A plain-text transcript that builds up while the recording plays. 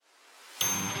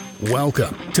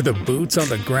Welcome to the Boots on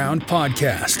the Ground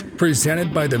podcast,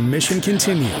 presented by The Mission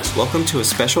Continues. Welcome to a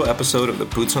special episode of the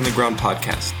Boots on the Ground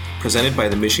podcast, presented by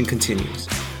The Mission Continues.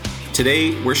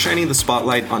 Today, we're shining the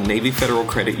spotlight on Navy Federal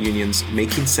Credit Union's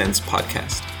MakingCents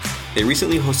podcast. They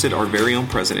recently hosted our very own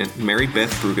president, Mary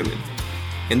Beth Bruggeman.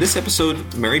 In this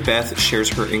episode, Mary Beth shares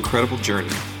her incredible journey,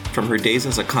 from her days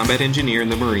as a combat engineer in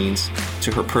the Marines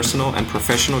to her personal and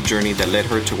professional journey that led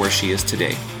her to where she is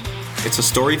today. It's a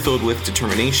story filled with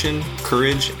determination,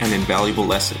 courage, and invaluable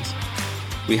lessons.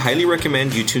 We highly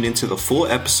recommend you tune into the full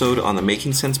episode on the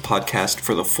MakingCents podcast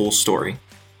for the full story.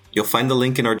 You'll find the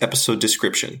link in our episode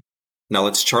description. Now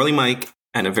let's Charlie Mike,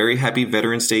 and a very happy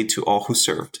Veterans Day to all who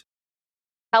served.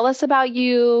 Tell us about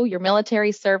you, your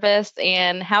military service,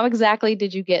 and how exactly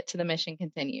did you get to the Mission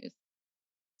Continues?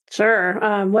 Sure.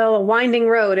 Well, a winding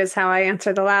road is how I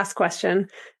answered the last question.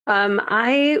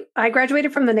 I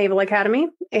graduated from the Naval Academy,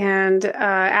 and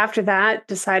after that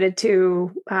decided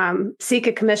to seek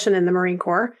a commission in the Marine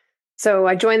Corps. So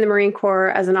I joined the Marine Corps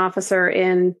as an officer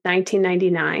in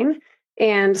 1999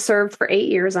 and served for 8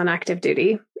 years on active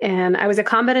duty. And I was a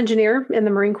combat engineer in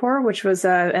the Marine Corps, which was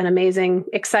an amazing,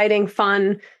 exciting,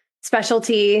 fun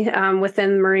specialty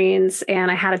within the Marines. And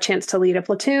I had a chance to lead a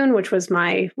platoon, which was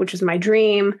my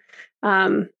dream.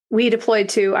 We deployed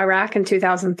to Iraq in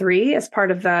 2003 as part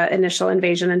of the initial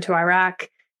invasion into Iraq,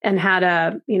 and had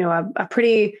a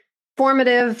pretty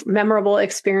formative, memorable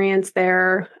experience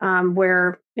there,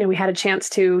 where we had a chance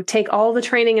to take all the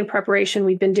training and preparation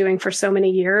we'd been doing for so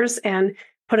many years and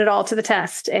put it all to the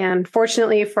test. And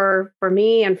fortunately for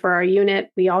me and for our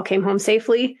unit, we all came home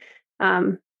safely.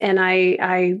 And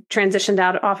I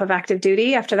transitioned off of active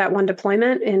duty after that one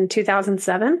deployment in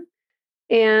 2007,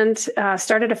 and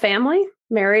started a family,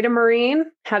 married a Marine,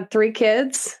 had 3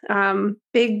 kids,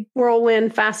 big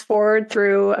whirlwind fast forward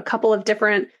through a couple of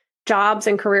different jobs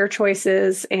and career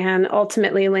choices, and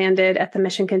ultimately landed at the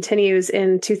Mission Continues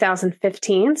in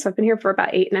 2015. So I've been here for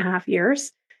about 8.5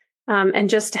 years, and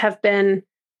just have been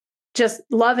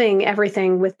loving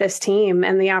everything with this team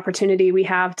and the opportunity we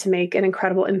have to make an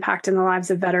incredible impact in the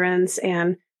lives of veterans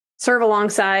and serve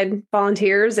alongside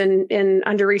volunteers in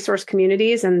under-resourced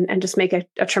communities and just make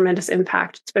a tremendous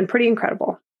impact. It's been pretty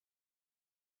incredible.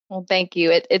 Well, thank you.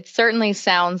 It certainly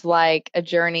sounds like a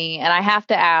journey. And I have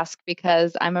to ask,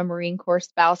 because I'm a Marine Corps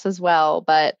spouse as well,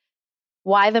 but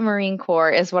why the Marine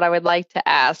Corps is what I would like to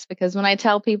ask. Because when I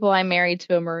tell people I'm married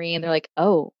to a Marine, they're like,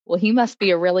 oh, well, he must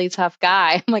be a really tough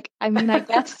guy. I'm like, I mean, I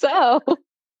guess so.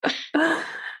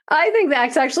 I think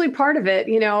that's actually part of it.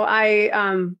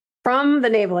 From the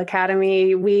Naval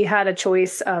Academy, we had a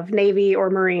choice of Navy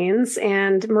or Marines,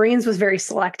 and Marines was very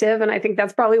selective. And I think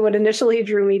that's probably what initially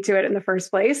drew me to it in the first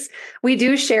place. We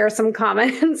do share some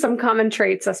common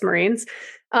traits as Marines.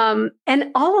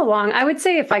 And all along, I would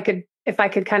say if I could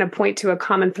kind of point to a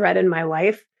common thread in my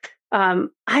life, I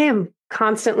am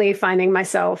constantly finding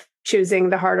myself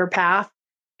choosing the harder path.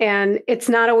 And it's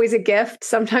not always a gift.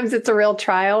 Sometimes it's a real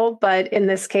trial. But in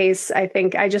this case, I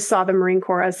think I just saw the Marine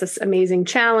Corps as this amazing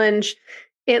challenge.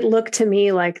 It looked to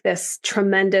me like this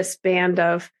tremendous band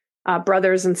of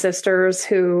brothers and sisters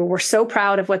who were so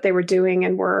proud of what they were doing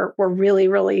and were really,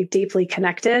 really deeply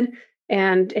connected.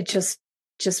 And it just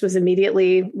was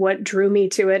immediately what drew me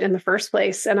to it in the first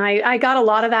place. And I got a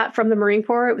lot of that from the Marine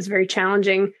Corps. It was very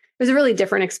challenging. It was a really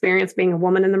different experience being a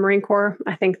woman in the Marine Corps,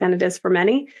 I think, than it is for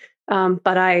many.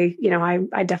 But I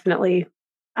definitely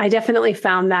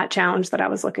found that challenge that I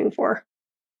was looking for.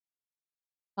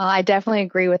 Well, I definitely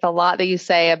agree with a lot that you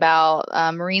say about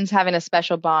Marines having a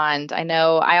special bond. I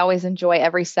know I always enjoy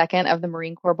every second of the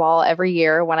Marine Corps ball every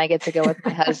year when I get to go with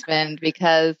my husband,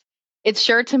 because it's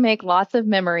sure to make lots of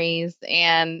memories.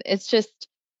 And it's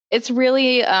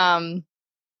really,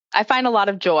 I find a lot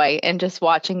of joy in just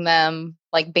watching them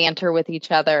like banter with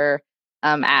each other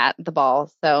at the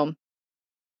ball. So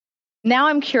now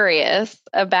I'm curious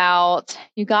about,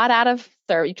 you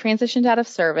transitioned out of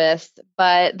service,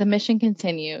 but the mission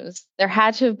continues. There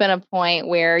had to have been a point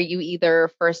where you either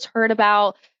first heard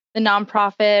about the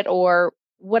nonprofit, or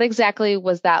what exactly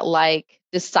was that like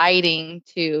deciding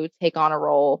to take on a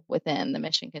role within the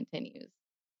Mission Continues?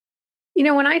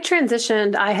 When I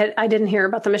transitioned, I didn't hear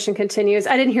about the Mission Continues.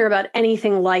 I didn't hear about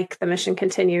anything like the Mission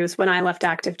Continues when I left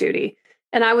active duty.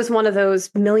 And I was one of those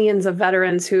millions of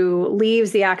veterans who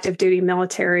leaves the active duty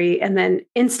military and then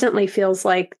instantly feels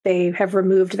like they have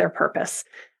removed their purpose.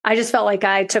 I just felt like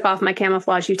I took off my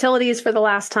camouflage utilities for the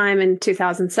last time in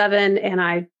 2007,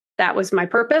 and that was my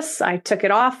purpose. I took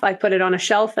it off, I put it on a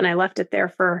shelf, and I left it there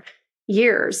for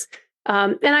years.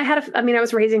 And I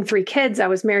was raising 3 kids. I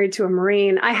was married to a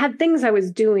Marine. I had things I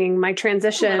was doing, my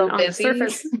transition on the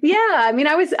surface. Yeah.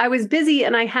 I was busy,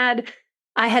 and I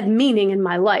had meaning in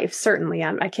my life. Certainly.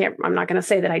 I'm not going to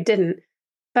say that I didn't,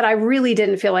 but I really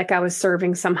didn't feel like I was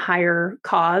serving some higher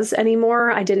cause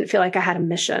anymore. I didn't feel like I had a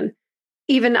mission.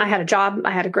 Even I had a job.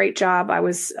 I had a great job. I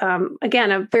was,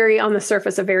 again, on the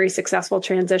surface, a very successful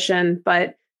transition,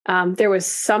 but there was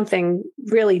something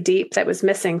really deep that was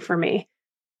missing for me.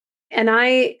 And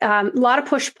a lot of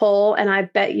push-pull, and I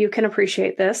bet you can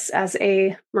appreciate this as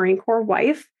a Marine Corps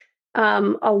wife,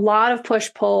 a lot of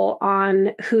push-pull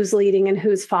on who's leading and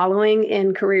who's following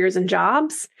in careers and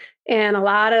jobs, and a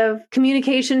lot of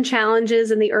communication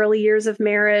challenges in the early years of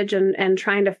marriage, and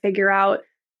trying to figure out,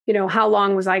 how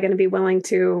long was I going to be willing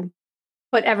to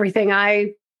put everything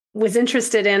I was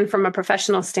interested in from a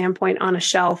professional standpoint on a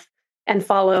shelf and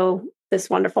follow this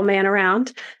wonderful man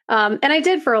around. And I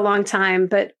did for a long time,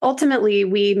 but ultimately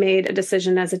we made a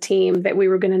decision as a team that we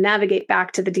were going to navigate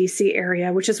back to the DC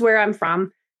area, which is where I'm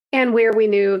from, and where we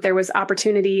knew there was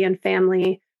opportunity and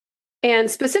family,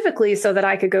 and specifically so that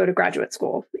I could go to graduate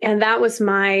school. And that was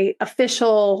my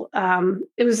official,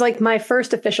 it was like my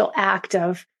first official act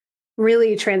of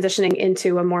really transitioning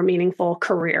into a more meaningful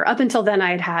career. Up until then,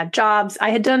 I had had jobs. I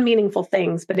had done meaningful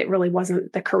things, but it really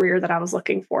wasn't the career that I was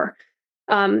looking for.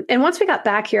 And once we got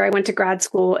back here, I went to grad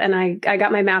school, and I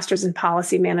got my master's in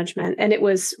policy management, and it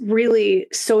was really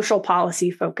social policy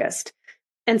focused.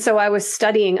 And so I was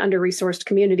studying under-resourced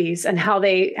communities and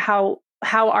how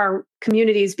our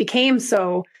communities became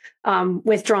so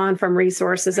withdrawn from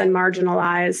resources and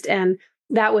marginalized. And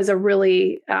that was a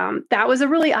really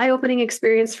eye-opening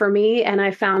experience for me. And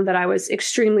I found that I was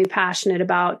extremely passionate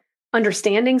about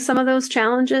understanding some of those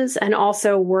challenges and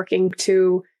also working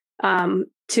to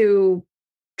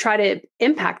try to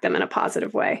impact them in a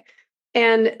positive way.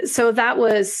 And so that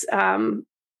was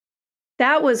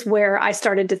where I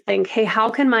started to think, hey, how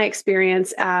can my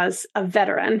experience as a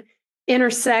veteran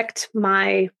intersect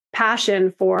my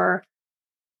passion for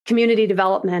community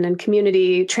development and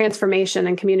community transformation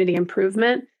and community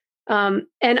improvement? And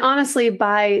honestly,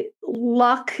 by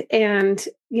luck and,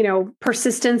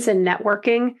 persistence and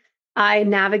networking, I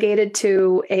navigated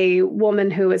to a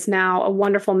woman who is now a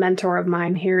wonderful mentor of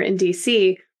mine here in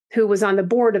DC, who was on the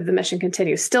board of the Mission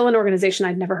Continues, still an organization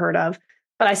I'd never heard of.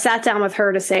 But I sat down with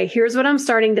her to say, here's what I'm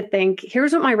starting to think.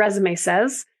 Here's what my resume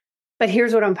says, but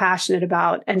here's what I'm passionate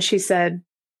about. And she said,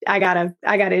 I gotta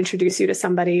introduce you to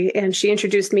somebody. And she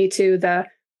introduced me to the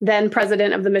then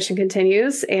president of the Mission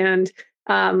Continues. And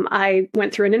I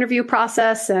went through an interview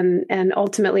process, and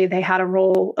ultimately they had a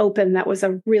role open that was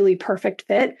a really perfect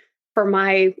fit for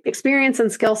my experience and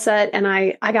skill set. And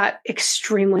I got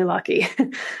extremely lucky.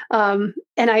 And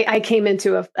I came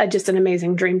into just an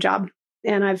amazing dream job.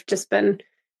 And I've just been,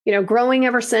 growing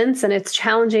ever since. And it's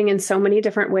challenging in so many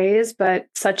different ways, but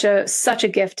such a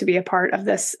gift to be a part of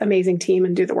this amazing team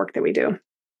and do the work that we do.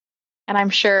 And I'm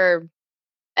sure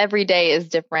every day is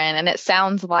different. And it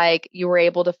sounds like you were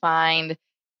able to find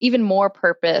even more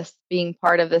purpose being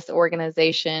part of this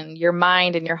organization. Your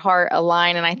mind and your heart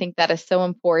align. And I think that is so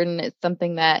important. It's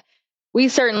something that we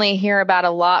certainly hear about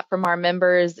a lot from our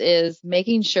members, is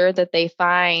making sure that they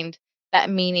find that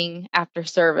meaning after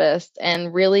service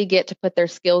and really get to put their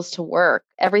skills to work.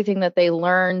 Everything that they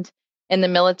learned in the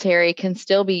military can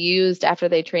still be used after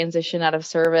they transition out of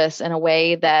service in a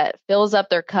way that fills up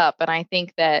their cup. And I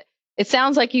think that it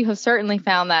sounds like you have certainly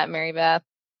found that, Mary Beth.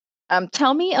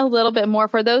 Tell me a little bit more,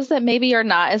 for those that maybe are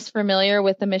not as familiar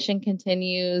with the Mission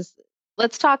Continues.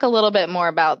 Let's talk a little bit more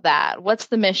about that. What's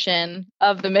the mission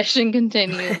of the Mission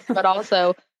Continues, but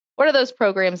also what are those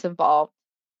programs involved?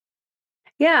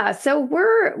 Yeah, so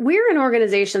we're an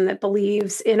organization that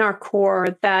believes in our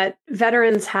core that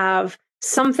veterans have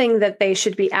something that they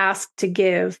should be asked to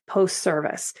give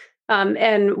post-service.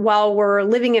 And while we're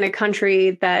living in a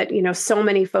country that, so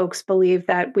many folks believe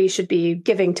that we should be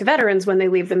giving to veterans when they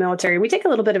leave the military, we take a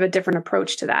little bit of a different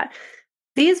approach to that.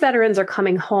 These veterans are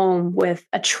coming home with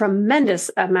a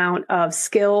tremendous amount of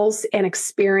skills and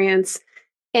experience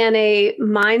and a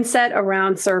mindset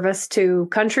around service to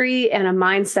country and a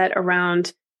mindset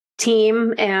around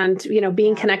team and,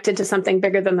 being connected to something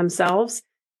bigger than themselves.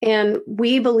 And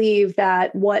we believe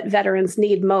that what veterans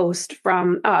need most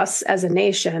from us as a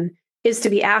nation is to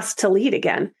be asked to lead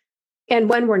again. And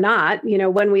when we're not,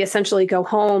 when we essentially go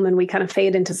home and we kind of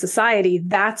fade into society,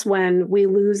 that's when we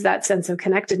lose that sense of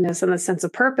connectedness and the sense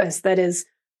of purpose that is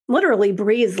literally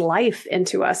breathes life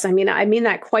into us. I mean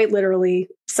that quite literally,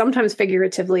 sometimes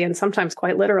figuratively, and sometimes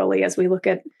quite literally, as we look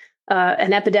at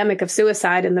an epidemic of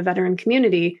suicide in the veteran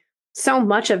community. so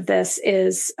much of this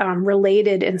is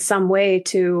related in some way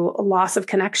to a loss of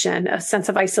connection, a sense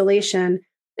of isolation,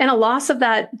 and a loss of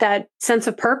that sense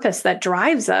of purpose that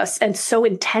drives us and so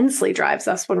intensely drives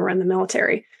us when we're in the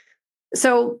military.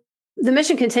 So the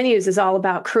Mission Continues is all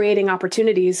about creating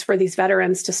opportunities for these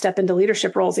veterans to step into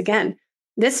leadership roles again.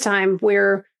 This time,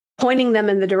 we're pointing them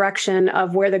in the direction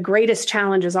of where the greatest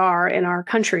challenges are in our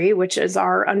country, which is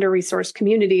our under-resourced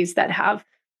communities that have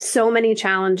so many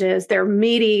challenges. They're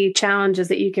meaty challenges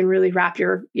that you can really wrap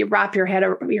your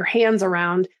hands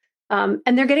around. And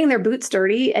they're getting their boots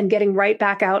dirty and getting right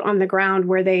back out on the ground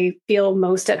where they feel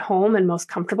most at home and most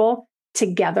comfortable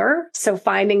together. So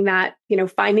finding that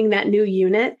new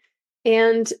unit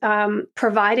and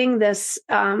providing this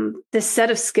set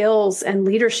of skills and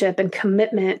leadership and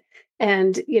commitment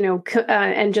and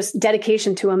and just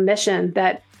dedication to a mission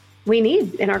that we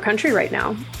need in our country right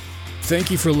now.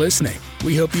 Thank you for listening.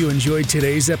 We hope you enjoyed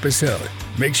today's episode.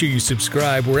 Make sure you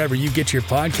subscribe wherever you get your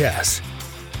podcasts.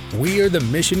 We are the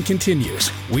Mission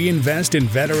Continues. We invest in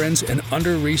veterans and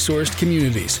under-resourced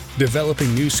communities,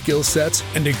 developing new skill sets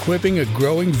and equipping a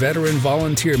growing veteran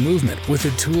volunteer movement with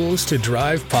the tools to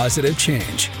drive positive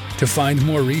change. To find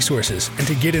more resources and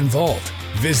to get involved,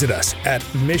 visit us at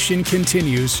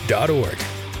missioncontinues.org.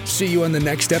 See you on the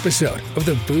next episode of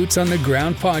the Boots on the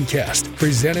Ground podcast,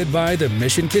 presented by the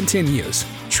Mission Continues.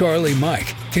 Charlie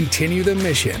Mike, continue the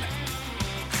mission.